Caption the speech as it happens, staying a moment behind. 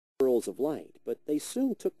particles of light, but they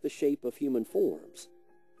soon took the shape of human forms.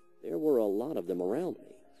 There were a lot of them around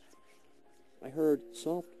me. I heard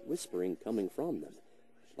soft whispering coming from them,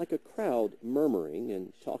 like a crowd murmuring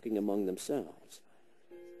and talking among themselves.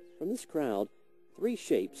 From this crowd, 3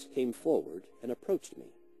 shapes came forward and approached me.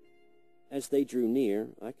 As they drew near,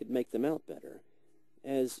 I could make them out better,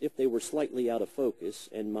 as if they were slightly out of focus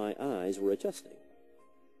and my eyes were adjusting.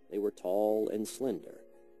 They were tall and slender,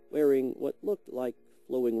 wearing what looked like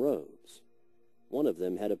flowing robes. One of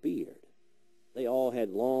them had a beard. They all had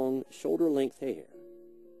long, shoulder-length hair.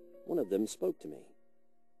 One of them spoke to me.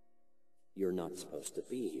 "You're not supposed to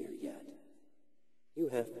be here yet. You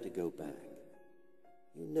have to go back.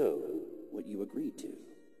 You know what you agreed to,"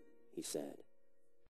 he said.